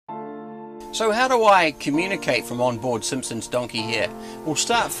So how do I communicate from on board Simpson's donkey here? We'll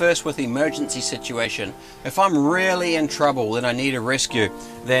start first with the emergency situation. If I'm really in trouble and I need a rescue,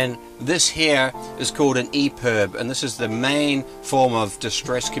 then this here is called an EPIRB, and this is the main form of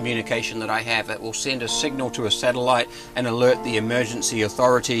distress communication that I have. It will send a signal to a satellite and alert the emergency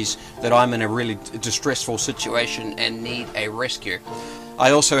authorities that I'm in a really distressful situation and need a rescue.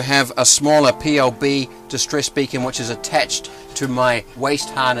 I also have a smaller PLB distress beacon which is attached to my waist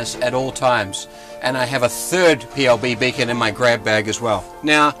harness at all times, and I have a third PLB beacon in my grab bag as well.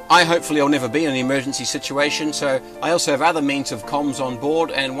 Now, hopefully I'll never be in an emergency situation, so I also have other means of comms on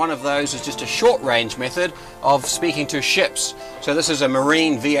board, and one of those is just a short range method of speaking to ships. So this is a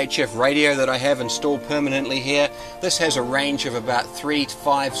marine VHF radio that I have installed permanently here. This has a range of about 3 to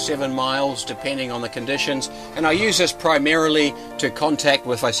 5, 7 miles depending on the conditions, and I use this primarily to contact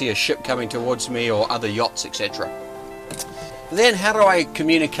if I see a ship coming towards me or other yachts, etc. Then how do I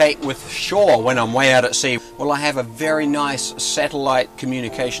communicate with shore when I'm way out at sea? Well, I have a very nice satellite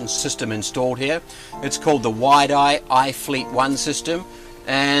communication system installed here. It's called the WideEye iFleet 1 system,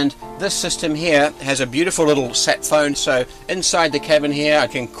 and this system here has a beautiful little sat phone, so inside the cabin here I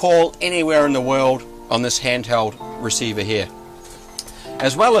can call anywhere in the world on this handheld receiver here.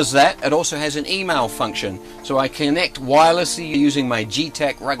 As well as that, it also has an email function, so I connect wirelessly using my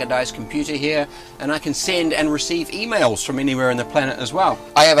GTAC ruggedized computer here, and I can send and receive emails from anywhere on the planet as well.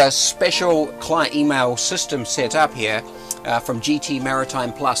 I have a special client email system set up here from GT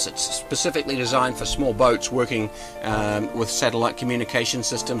Maritime Plus. It's specifically designed for small boats working with satellite communication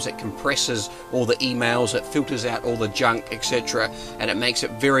systems. It compresses all the emails, it filters out all the junk, etc., and it makes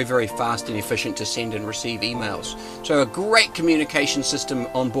it very, very fast and efficient to send and receive emails. So a great communication system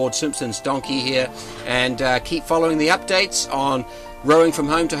on board Simpson's donkey here, and keep following the updates on Rowing from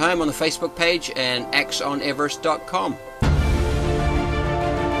Home to Home on the Facebook page and axoneverest.com.